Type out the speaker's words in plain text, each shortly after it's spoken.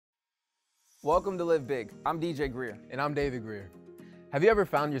Welcome to Live Big. I'm DJ Grier. And I'm David Grier. Have you ever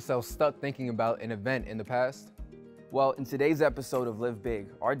found yourself stuck thinking about an event in the past? Well, in today's episode of Live Big,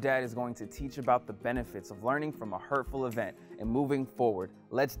 our dad is going to teach about the benefits of learning from a hurtful event and moving forward.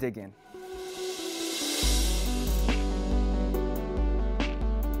 Let's dig in.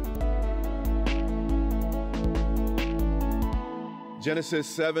 Genesis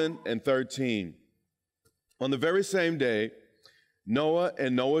 7 and 13. On the very same day, Noah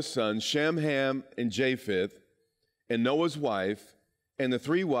and Noah's sons, Shem, Ham, and Japheth, and Noah's wife, and the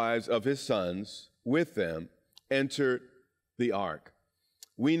three wives of his sons with them, entered the ark.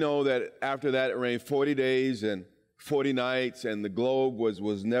 We know that after that it rained 40 days and 40 nights, and the globe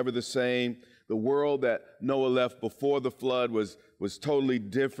was never the same. The world that Noah left before the flood was totally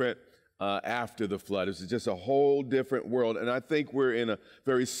different after the flood. It was just a whole different world. And I think we're in a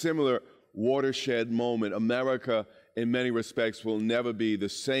very similar watershed moment. America, in many respects, will never be the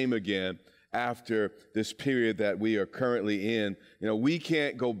same again after this period that we are currently in. You know, we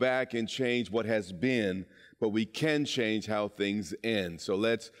can't go back and change what has been, but we can change how things end. So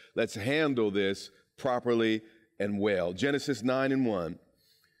let's handle this properly and well. Genesis 9 and 1.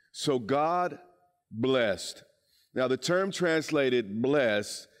 So God blessed. Now, the term translated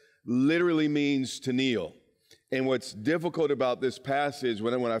bless literally means to kneel. And what's difficult about this passage,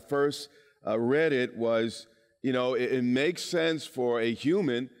 when I first read it, was, you know, it makes sense for a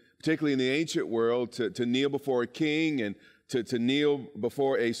human, particularly in the ancient world, to kneel before a king and to kneel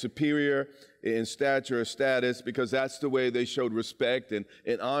before a superior in stature or status, because that's the way they showed respect and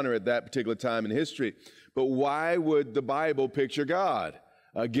honor at that particular time in history. But why would the Bible picture God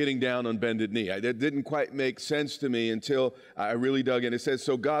getting down on bended knee? That didn't quite make sense to me until I really dug in. It says,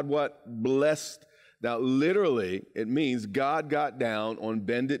 so God what? Blessed. Now, literally, it means God got down on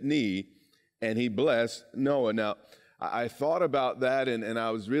bended knee and he blessed Noah. Now, I thought about that and I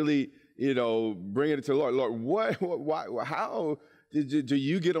was really, bringing it to the Lord. Lord, why, how do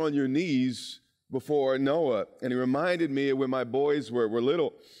you get on your knees before Noah? And he reminded me of when my boys were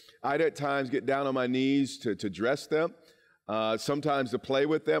little. I'd at times get down on my knees to dress them. Sometimes to play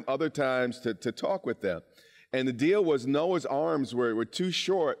with them, other times to talk with them. And the deal was Noah's arms were too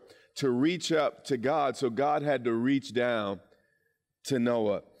short to reach up to God, so God had to reach down to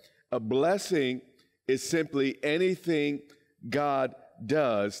Noah. A blessing is simply anything God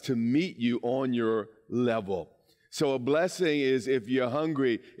does to meet you on your level. So a blessing is if you're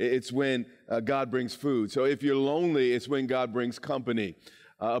hungry, it's when God brings food. So if you're lonely, it's when God brings company.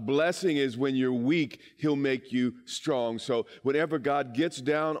 A blessing is when you're weak, he'll make you strong. So whenever God gets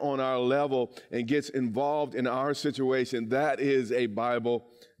down on our level and gets involved in our situation, that is a Bible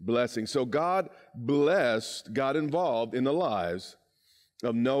blessing. So God involved in the lives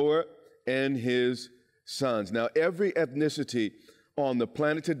of Noah and his sons. Now, every ethnicity on the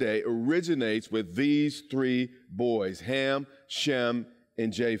planet today originates with these three boys, Ham, Shem,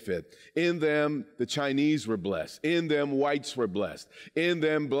 and Japheth. In them, the Chinese were blessed. In them, whites were blessed. In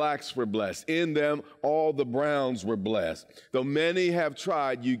them, blacks were blessed. In them, all the browns were blessed. Though many have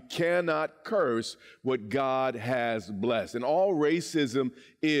tried, you cannot curse what God has blessed. And all racism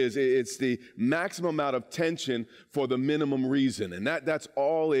it's the maximum amount of tension for the minimum reason. And that's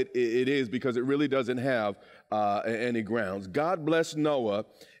all it is, because it really doesn't have any grounds. God blessed Noah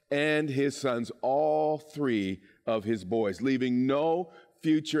and his sons, all three of his boys, leaving no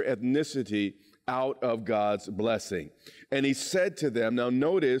future ethnicity out of God's blessing. And he said to them, now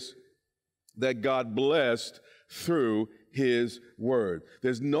notice that God blessed through his word.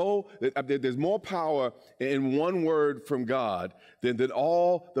 There's more power in one word from God than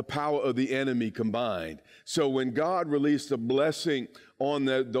all the power of the enemy combined. So when God released a blessing on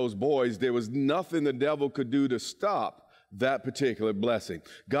those boys, there was nothing the devil could do to stop that particular blessing.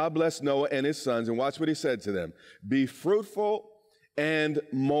 God blessed Noah and his sons, and watch what he said to them. Be fruitful and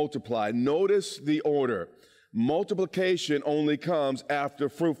multiply. Notice the order. Multiplication only comes after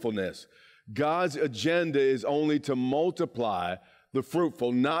fruitfulness. God's agenda is only to multiply the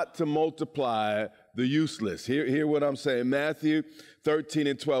fruitful, not to multiply the useless. Hear what I'm saying. Matthew 13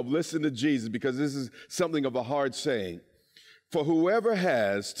 and 12. Listen to Jesus, because this is something of a hard saying. For whoever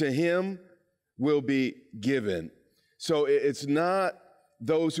has, to him will be given. So it's not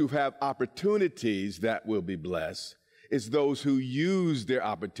those who have opportunities that will be blessed. It's those who use their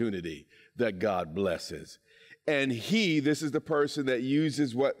opportunity that God blesses. And this is the person that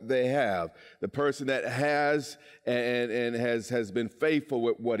uses what they have, the person that has and has been faithful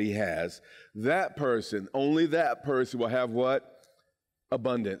with what he has. That person, only that person will have what?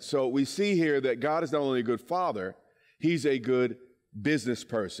 Abundance. So we see here that God is not only a good father, he's a good business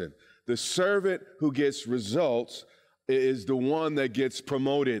person. The servant who gets results is the one that gets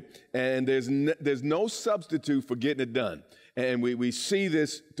promoted, and there's no substitute for getting it done. And we see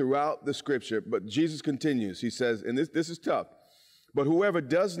this throughout the scripture, but Jesus continues. He says, and this is tough, but whoever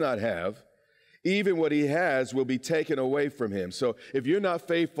does not have, even what he has will be taken away from him. So if you're not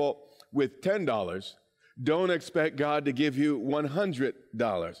faithful with $10, don't expect God to give you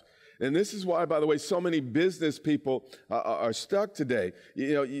 $100. And this is why, by the way, so many business people are stuck today.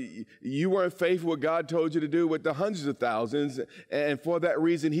 You know, you weren't faithful what God told you to do with the hundreds of thousands, and for that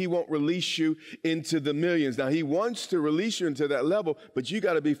reason, he won't release you into the millions. Now, he wants to release you into that level, but you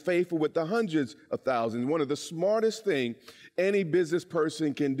got to be faithful with the hundreds of thousands. One of the smartest things any business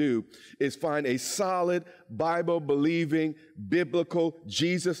person can do is find a solid, Bible-believing, biblical,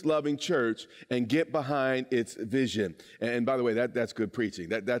 Jesus-loving church and get behind its vision. And by the way, that's good preaching.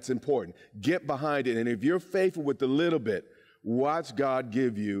 That's important. Get behind it. And if you're faithful with the little bit, watch God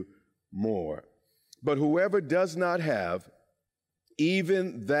give you more. But whoever does not have,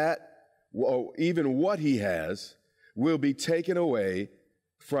 even what he has will be taken away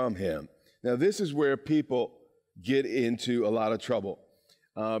from him. Now, this is where people get into a lot of trouble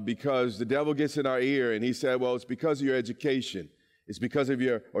because the devil gets in our ear and he said, well, it's because of your education. It's because of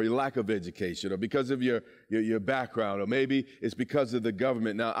your lack of education, or because of your background, or maybe it's because of the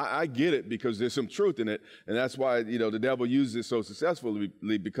government. Now, I get it because there's some truth in it, and that's why, the devil uses it so successfully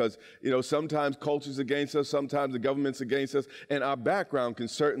because, sometimes culture's against us, sometimes the government's against us, and our background can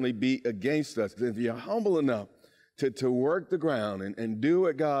certainly be against us. If you're humble enough to work the ground and do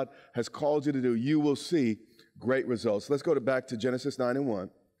what God has called you to do, you will see great results. Let's go back to Genesis 9:1.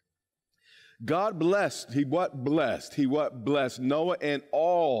 God blessed. He blessed Noah and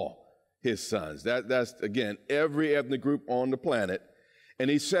all his sons. That's again, every ethnic group on the planet. And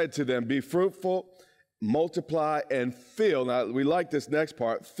he said to them, be fruitful, multiply, and fill. Now, we like this next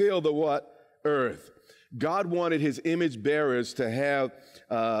part. Fill the what? Earth. God wanted his image bearers to have,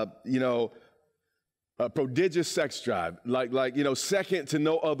 a prodigious sex drive, like second to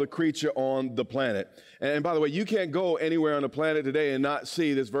no other creature on the planet. And by the way, you can't go anywhere on the planet today and not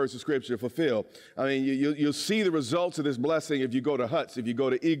see this verse of scripture fulfilled. I mean, you'll see the results of this blessing if you go to huts, if you go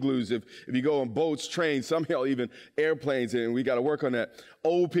to igloos, if you go on boats, trains, somehow even airplanes, and we got to work on that.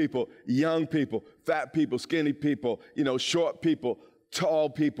 Old people, young people, fat people, skinny people, short people, tall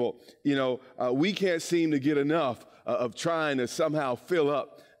people. We can't seem to get enough of trying to somehow fill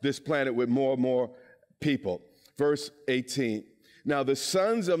up this planet with more and more people. Verse 18. Now the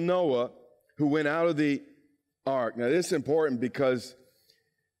sons of Noah who went out of the ark. Now this is important because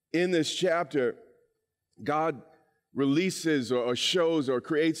in this chapter, God releases or shows or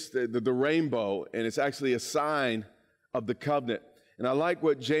creates the rainbow, and it's actually a sign of the covenant. And I like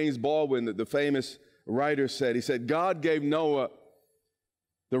what James Baldwin, the famous writer, said. He said, God gave Noah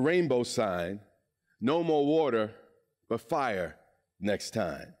the rainbow sign, no more water, but fire next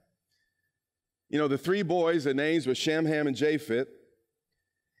time. The three boys, their names were Shem, Ham, and Japheth,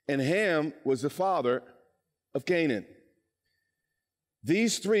 and Ham was the father of Canaan.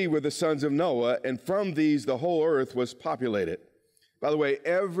 These three were the sons of Noah, and from these the whole earth was populated. By the way,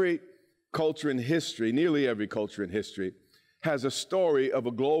 every culture in history, nearly every culture in history, has a story of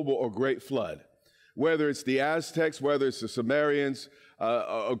a global or great flood. Whether it's the Aztecs, whether it's the Sumerians,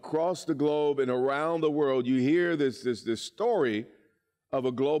 across the globe and around the world, you hear this story of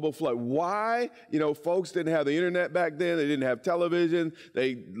a global flood. Why? Folks didn't have the internet back then. They didn't have television.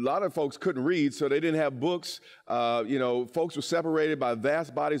 A lot of folks couldn't read, so they didn't have books. Folks were separated by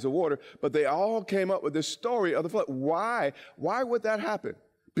vast bodies of water, but they all came up with this story of the flood. Why? Why would that happen?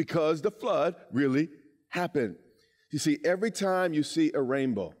 Because the flood really happened. You see, every time you see a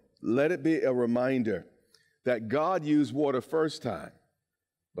rainbow, let it be a reminder that God used water first time,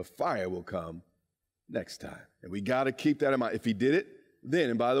 but fire will come next time. And we got to keep that in mind. If he did it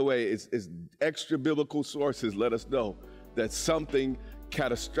then, and by the way, it's extra biblical sources let us know that something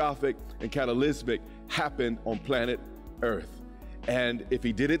catastrophic and cataclysmic happened on planet Earth. And if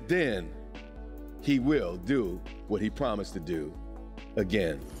he did it then, he will do what he promised to do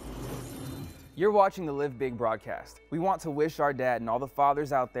again. You're watching the Live Big broadcast. We want to wish our dad and all the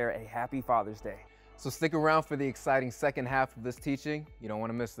fathers out there a happy Father's Day. So stick around for the exciting second half of this teaching. You don't want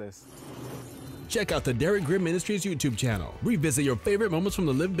to miss this. Check out the Derek Grier Ministries YouTube channel. Revisit your favorite moments from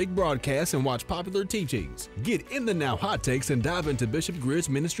the Live Big broadcast and watch popular teachings. Get in the now hot takes and dive into Bishop Grier's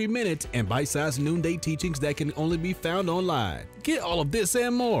Ministry Minute and bite-sized noonday teachings that can only be found online. Get all of this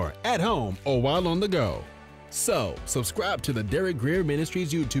and more at home or while on the go. So, subscribe to the Derek Grier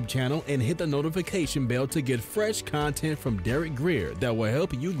Ministries YouTube channel and hit the notification bell to get fresh content from Derek Grier that will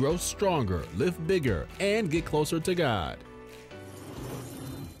help you grow stronger, live bigger, and get closer to God.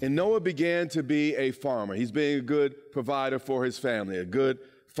 And Noah began to be a farmer. He's being a good provider for his family, a good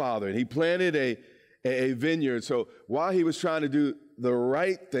father. And he planted a vineyard. So while he was trying to do the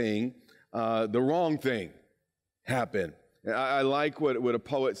right thing, the wrong thing happened. And I like what a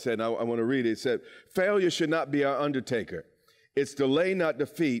poet said, and I want to read it. It said, failure should not be our undertaker. It's delay, not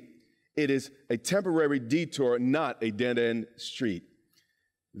defeat. It is a temporary detour, not a dead-end street.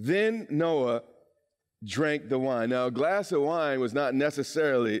 Then Noah drank the wine. Now, a glass of wine was not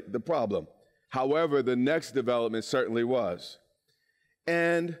necessarily the problem. However, the next development certainly was.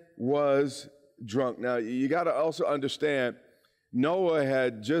 And was drunk. Now, you got to also understand, Noah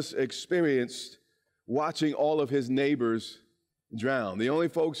had just experienced watching all of his neighbors drown. The only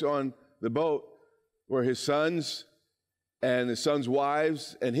folks on the boat were his sons and his sons'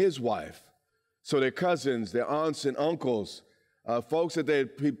 wives and his wife. So their cousins, their aunts and uncles, folks that they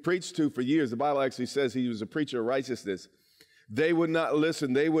had preached to for years. The Bible actually says he was a preacher of righteousness. They would not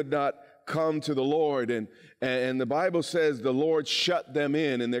listen. They would not come to the Lord. And the Bible says the Lord shut them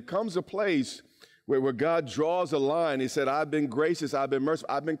in. And there comes a place where God draws a line. He said, I've been gracious. I've been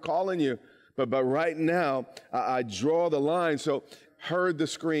merciful. I've been calling you. But right now, I draw the line. So heard the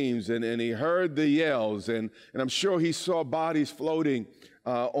screams and he heard the yells. And I'm sure he saw bodies floating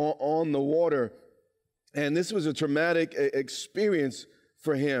on the water. And this was a traumatic experience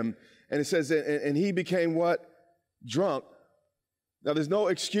for him. And it says, and he became what? Drunk. Now, there's no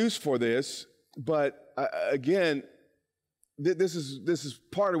excuse for this, but again, this is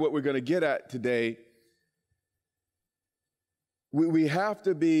part of what we're going to get at today. We have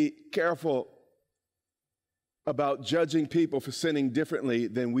to be careful about judging people for sinning differently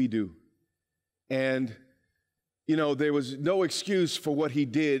than we do. And, you know, there was no excuse for what he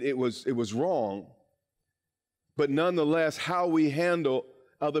did. It was wrong. But nonetheless, how we handle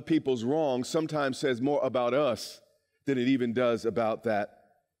other people's wrongs sometimes says more about us than it even does about that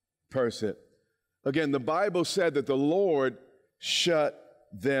person. Again, the Bible said that the Lord shut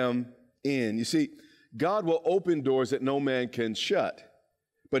them in. You see, God will open doors that no man can shut,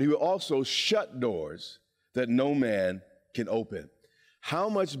 but he will also shut doors that no man can open. How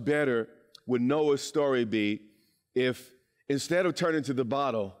much better would Noah's story be if instead of turning to the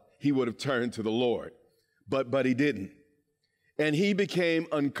bottle, he would have turned to the Lord? But he didn't. And he became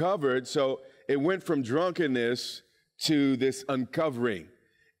uncovered, so it went from drunkenness to this uncovering.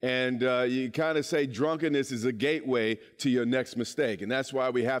 And you kind of say drunkenness is a gateway to your next mistake. And that's why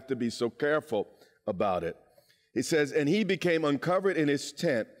we have to be so careful about it. It says, and he became uncovered in his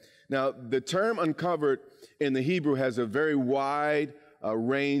tent. Now, the term uncovered in the Hebrew has a very wide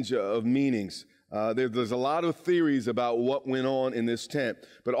range of meanings. There's a lot of theories about what went on in this tent.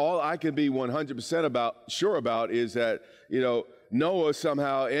 But all I can be 100% sure about is that, you know, Noah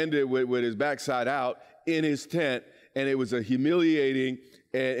somehow ended with his backside out in his tent. And it was a humiliating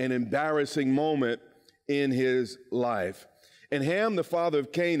and embarrassing moment in his life. And Ham, the father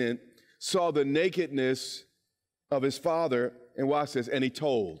of Canaan, saw the nakedness of his father, and watch this, and he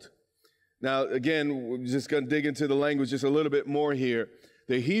told. Now, again, we're just going to dig into the language just a little bit more here.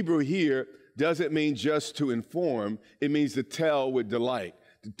 The Hebrew here doesn't mean just to inform. It means to tell with delight,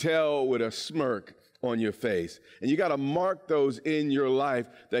 to tell with a smirk on your face. And you got to mark those in your life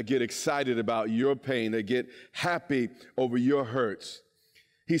that get excited about your pain, that get happy over your hurts.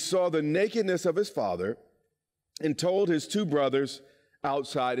 He saw the nakedness of his father and told his two brothers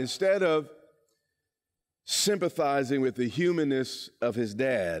outside. Instead of sympathizing with the humanness of his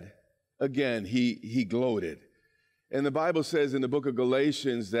dad, again, he gloated. And the Bible says in the book of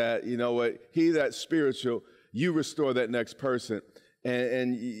Galatians that, you know what, he that's spiritual, you restore that next person.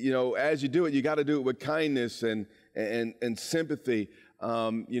 And you know, as you do it, you got to do it with kindness and sympathy.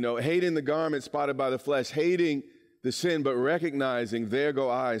 You know, hating the garment spotted by the flesh, hating the sin, but recognizing, there go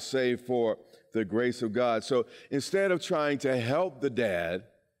I, saved for the grace of God. So instead of trying to help the dad,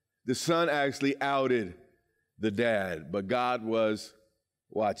 the son actually outed the dad, but God was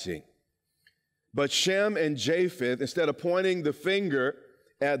watching. But Shem and Japheth, instead of pointing the finger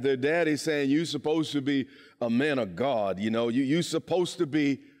at their daddy saying, you're supposed to be a man of God, you know, you're supposed to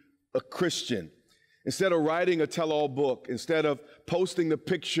be a Christian. Instead of writing a tell-all book, instead of posting the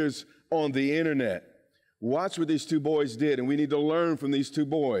pictures on the internet, watch what these two boys did, and we need to learn from these two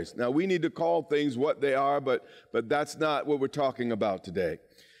boys. Now, we need to call things what they are, but that's not what we're talking about today.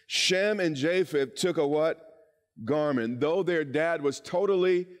 Shem and Japheth took a what? Garment. Though their dad was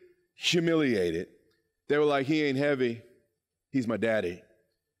totally humiliated, they were like, he ain't heavy, he's my daddy.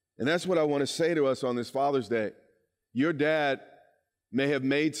 And that's what I want to say to us on this Father's Day. Your dad may have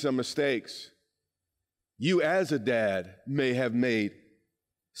made some mistakes. You as a dad may have made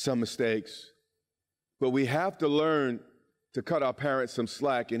some mistakes. But we have to learn to cut our parents some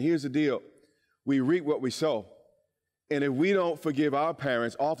slack. And here's the deal. We reap what we sow. And if we don't forgive our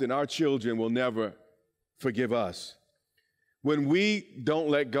parents, often our children will never forgive us. When we don't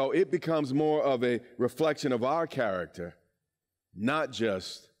let go, it becomes more of a reflection of our character, not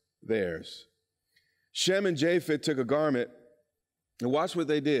just theirs. Shem and Japheth took a garment, and watch what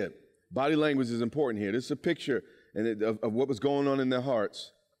they did. Body language is important here. This is a picture of what was going on in their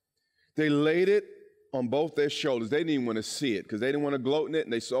hearts. They laid it on both their shoulders. They didn't even want to see it because they didn't want to gloat in it,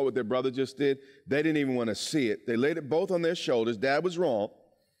 and they saw what their brother just did. They didn't even want to see it. They laid it both on their shoulders. Dad was wrong,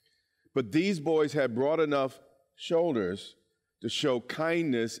 but these boys had broad enough shoulders to show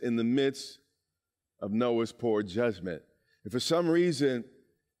kindness in the midst of Noah's poor judgment. And for some reason,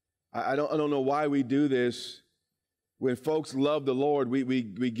 I don't know why we do this. When folks love the Lord,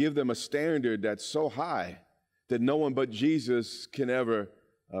 we give them a standard that's so high that no one but Jesus can ever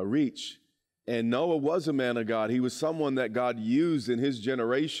reach. And Noah was a man of God. He was someone that God used in his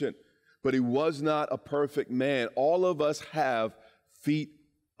generation, but he was not a perfect man. All of us have feet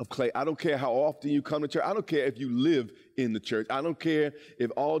of clay. I don't care how often you come to church. I don't care if you live in the church. I don't care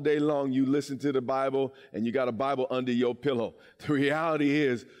if all day long you listen to the Bible and you got a Bible under your pillow. The reality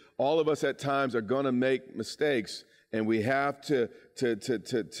is all of us at times are going to make mistakes, and we have to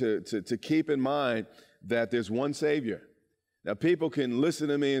keep in mind that there's one Savior. Now, people can listen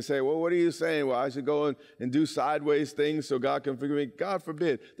to me and say, well, what are you saying? Well, I should go and do sideways things so God can forgive me. God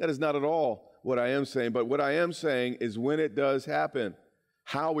forbid. That is not at all what I am saying. But what I am saying is when it does happen,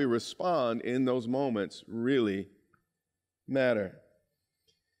 how we respond in those moments really matter.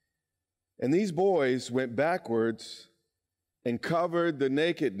 And these boys went backwards and covered the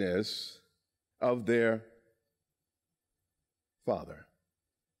nakedness of their father.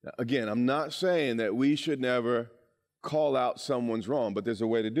 Now, again, I'm not saying that we should never call out someone's wrong, but there's a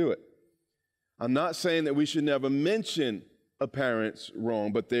way to do it. I'm not saying that we should never mention a parent's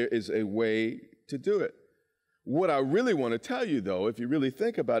wrong, but there is a way to do it. What I really want to tell you, though, if you really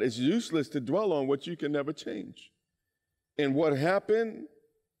think about it, it's useless to dwell on what you can never change. And what happened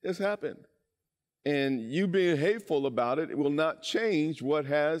has happened. And you being hateful about it, it will not change what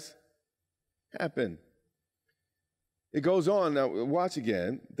has happened. It goes on. Now, watch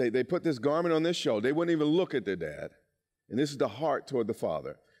again. They put this garment on their shoulder. They wouldn't even look at their dad. And this is the heart toward the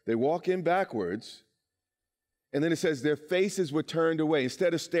father. They walk in backwards. And then it says their faces were turned away.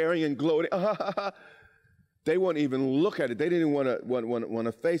 Instead of staring and gloating, they wouldn't even look at it. They didn't want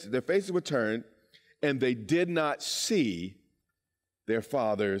to face it. Their faces were turned, and they did not see their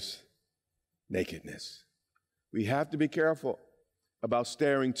father's nakedness. We have to be careful about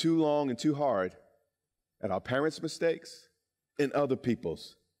staring too long and too hard at our parents' mistakes and other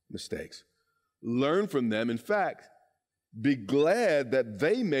people's mistakes. Learn from them. In fact, be glad that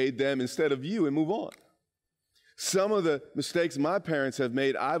they made them instead of you and move on. Some of the mistakes my parents have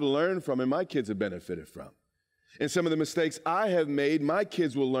made, I've learned from and my kids have benefited from. And some of the mistakes I have made, my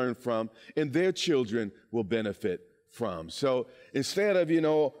kids will learn from and their children will benefit from. So instead of,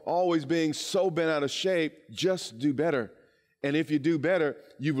 always being so bent out of shape, just do better. And if you do better,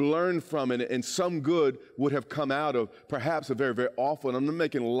 you've learned from it, and some good would have come out of perhaps a very, very awful, and I'm not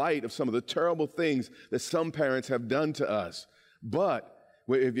making light of some of the terrible things that some parents have done to us. But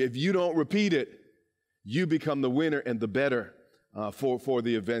if you don't repeat it, you become the winner and the better for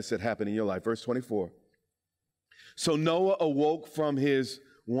the events that happen in your life. Verse 24. So Noah awoke from his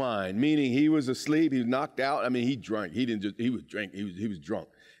wine, meaning he was asleep, he was knocked out. I mean, he drank. He was drunk.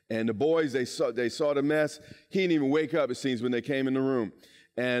 And the boys, they saw the mess. He didn't even wake up, it seems, when they came in the room.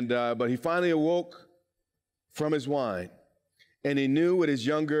 And but he finally awoke from his wine, and he knew what his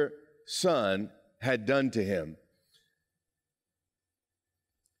younger son had done to him.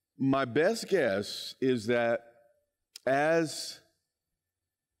 My best guess is that as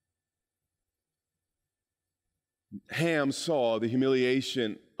Ham saw the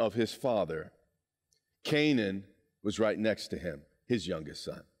humiliation of his father, Canaan was right next to him, his youngest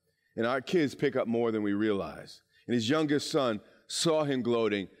son. And our kids pick up more than we realize. And his youngest son saw him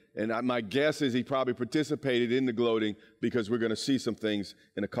gloating, and my guess is he probably participated in the gloating because we're going to see some things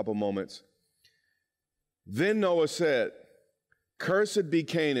in a couple moments. Then Noah said, "Cursed be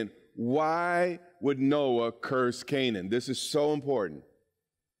Canaan." Why would Noah curse Canaan? This is so important.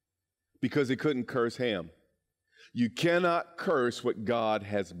 Because he couldn't curse Ham. You cannot curse what God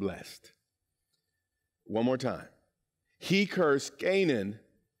has blessed. One more time. He cursed Canaan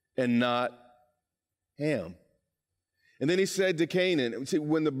and not Ham. And then he said to Canaan, see,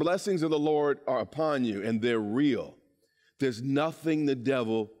 when the blessings of the Lord are upon you and they're real, there's nothing the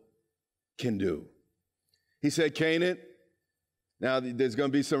devil can do. He said, Canaan, now there's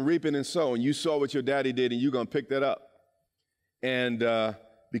going to be some reaping and sowing. You saw what your daddy did and you're going to pick that up. And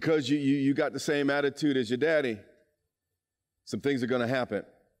because you got the same attitude as your daddy, some things are going to happen.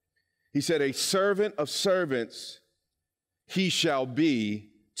 He said, a servant of servants he shall be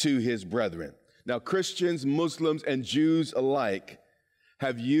to his brethren. Now, Christians, Muslims, and Jews alike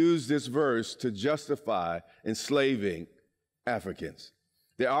have used this verse to justify enslaving Africans.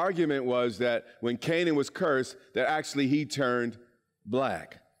 The argument was that when Canaan was cursed, that actually he turned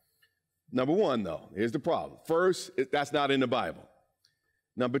black. Number one, though, here's the problem. First, that's not in the Bible.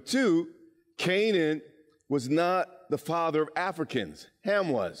 Number two, Canaan was not the father of Africans. Ham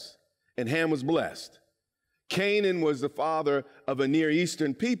was, and Ham was blessed. Canaan was the father of a Near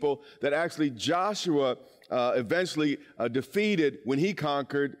Eastern people that actually Joshua eventually defeated when he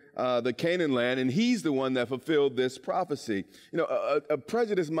conquered the Canaan land, and he's the one that fulfilled this prophecy. You know, a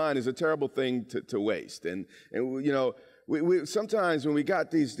prejudiced mind is a terrible thing to waste. And you know, we sometimes when we got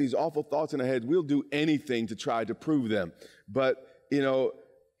these awful thoughts in our heads, we'll do anything to try to prove them. But, you know,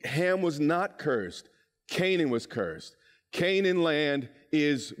 Ham was not cursed. Canaan was cursed. Canaan land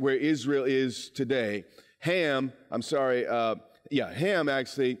is where Israel is today. Ham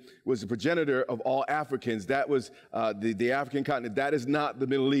actually was the progenitor of all Africans. That was the African continent. That is not the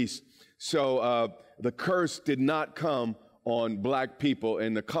Middle East. So the curse did not come on black people,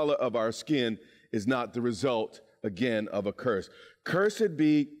 and the color of our skin is not the result, again, of a curse. Cursed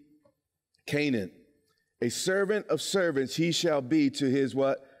be Canaan. A servant of servants he shall be to his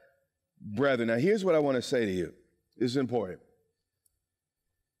what? Brethren. Now, here's what I want to say to you. This is important.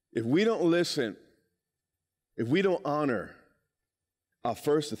 If we don't listen, if we don't honor our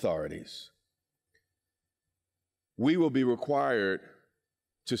first authorities, we will be required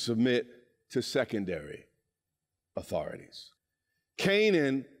to submit to secondary authorities.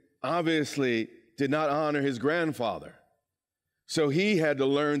 Canaan obviously did not honor his grandfather, so he had to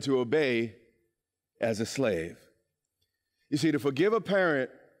learn to obey as a slave. You see, to forgive a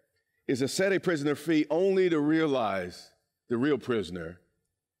parent is to set a prisoner free only to realize the real prisoner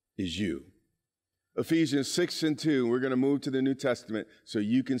is you. Ephesians 6:2, we're going to move to the New Testament so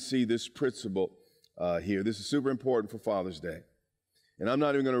you can see this principle here. This is super important for Father's Day. And I'm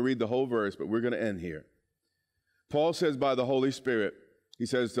not even going to read the whole verse, but we're going to end here. Paul says by the Holy Spirit, he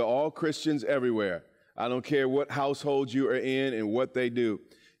says to all Christians everywhere, I don't care what household you are in and what they do.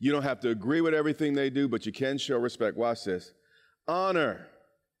 You don't have to agree with everything they do, but you can show respect. Watch this. Honor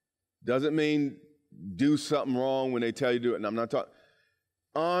doesn't mean do something wrong when they tell you to do it. And I'm not talking.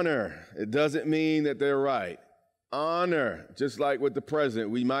 Honor, it doesn't mean that they're right. Honor, just like with the president,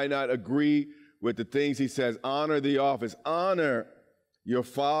 we might not agree with the things he says. Honor the office. Honor your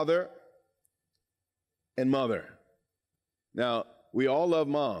father and mother. Now, we all love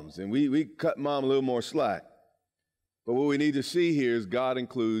moms, and we cut mom a little more slack. But what we need to see here is God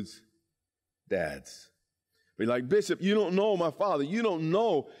includes dads. Be like, Bishop, you don't know my father. You don't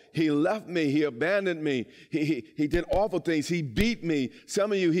know he left me. He abandoned me. He did awful things. He beat me.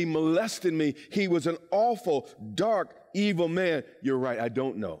 Some of you, he molested me. He was an awful, dark, evil man. You're right. I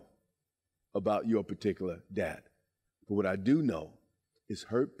don't know about your particular dad. But what I do know is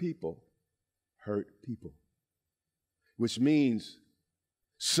hurt people, which means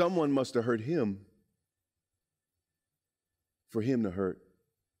someone must have hurt him for him to hurt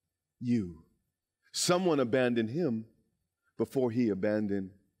you. Someone abandoned him before he abandoned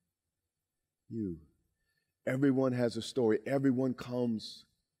you. Everyone has a story. Everyone comes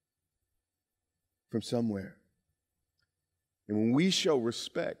from somewhere. And when we show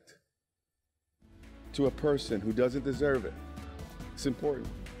respect to a person who doesn't deserve it, it's important.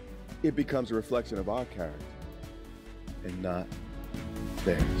 It becomes a reflection of our character and not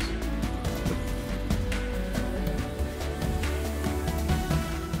theirs.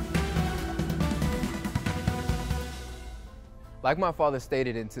 Like my father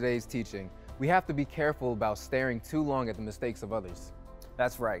stated in today's teaching, we have to be careful about staring too long at the mistakes of others.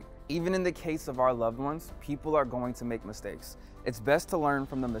 That's right. Even in the case of our loved ones, people are going to make mistakes. It's best to learn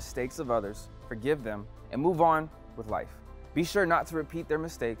from the mistakes of others, forgive them, and move on with life. Be sure not to repeat their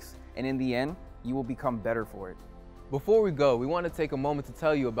mistakes, and in the end, you will become better for it. Before we go, we want to take a moment to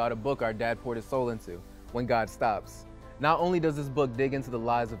tell you about a book our dad poured his soul into, When God Stops. Not only does this book dig into the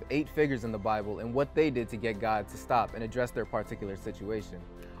lives of 8 figures in the Bible and what they did to get God to stop and address their particular situation,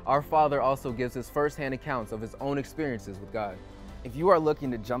 our Father also gives us first-hand accounts of his own experiences with God. If you are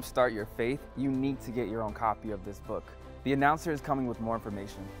looking to jumpstart your faith, you need to get your own copy of this book. The announcer is coming with more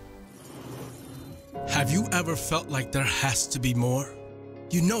information. Have you ever felt like there has to be more?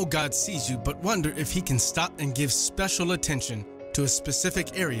 You know God sees you, but wonder if he can stop and give special attention to a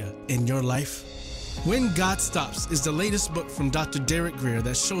specific area in your life? When God Stops is the latest book from Dr. Grier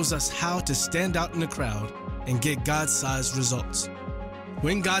that shows us how to stand out in the crowd and get God-sized results.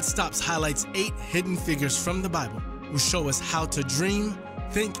 When God Stops highlights 8 hidden figures from the Bible who show us how to dream,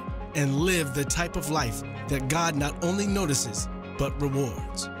 think, and live the type of life that God not only notices, but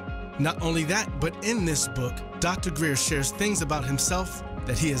rewards. Not only that, but in this book, Dr. Grier shares things about himself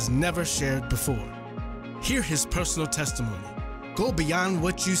that he has never shared before. Hear his personal testimony. Go beyond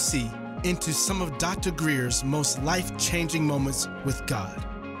what you see into some of Dr. Grier's most life-changing moments with God.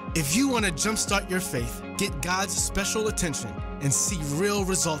 If you want to jumpstart your faith, get God's special attention, and see real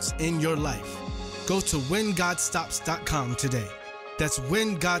results in your life, go to WhenGodStops.com today. That's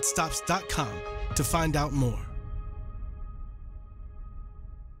WhenGodStops.com to find out more.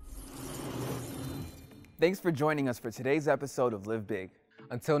 Thanks for joining us for today's episode of Live Big.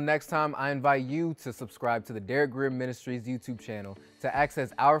 Until next time, I invite you to subscribe to the Derek Grier Ministries YouTube channel to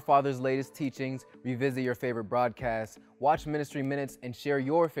access Our Father's latest teachings, revisit your favorite broadcasts, watch Ministry Minutes, and share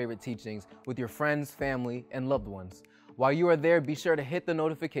your favorite teachings with your friends, family, and loved ones. While you are there, be sure to hit the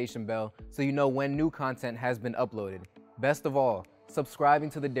notification bell so you know when new content has been uploaded. Best of all, subscribing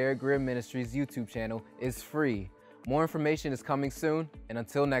to the Derek Grier Ministries YouTube channel is free. More information is coming soon, and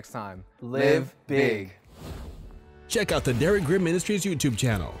until next time, live big. Check out the Derek Grier Ministries YouTube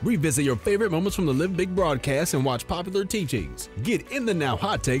channel. Revisit your favorite moments from the Live Big broadcast and watch popular teachings. Get in the now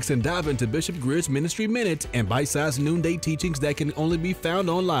hot takes and dive into Bishop Grier's Ministry Minute and bite-sized noonday teachings that can only be found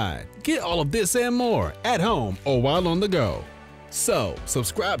online. Get all of this and more at home or while on the go. So,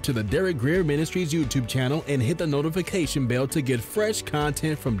 subscribe to the Derek Grier Ministries YouTube channel and hit the notification bell to get fresh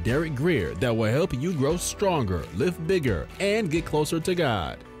content from Derek Grier that will help you grow stronger, live bigger, and get closer to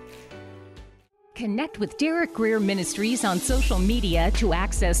God. Connect with Derek Grier Ministries on social media to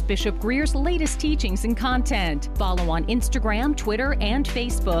access Bishop Grier's latest teachings and content. Follow on Instagram, Twitter, and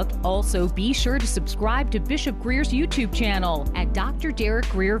Facebook. Also, be sure to subscribe to Bishop Grier's YouTube channel at Dr. Derek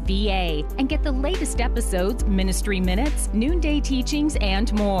Grier VA and get the latest episodes, Ministry Minutes, Noonday Teachings,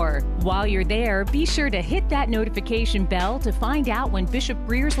 and more. While you're there, be sure to hit that notification bell to find out when Bishop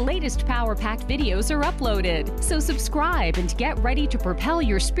Grier's latest power-packed videos are uploaded. So subscribe and get ready to propel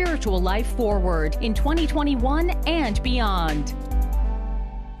your spiritual life forward in 2021 and beyond.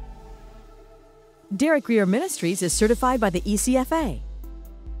 Derek Grier Ministries is certified by the ECFA.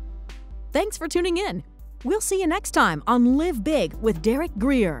 Thanks for tuning in. We'll see you next time on Live Big with Derek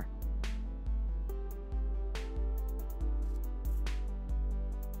Grier.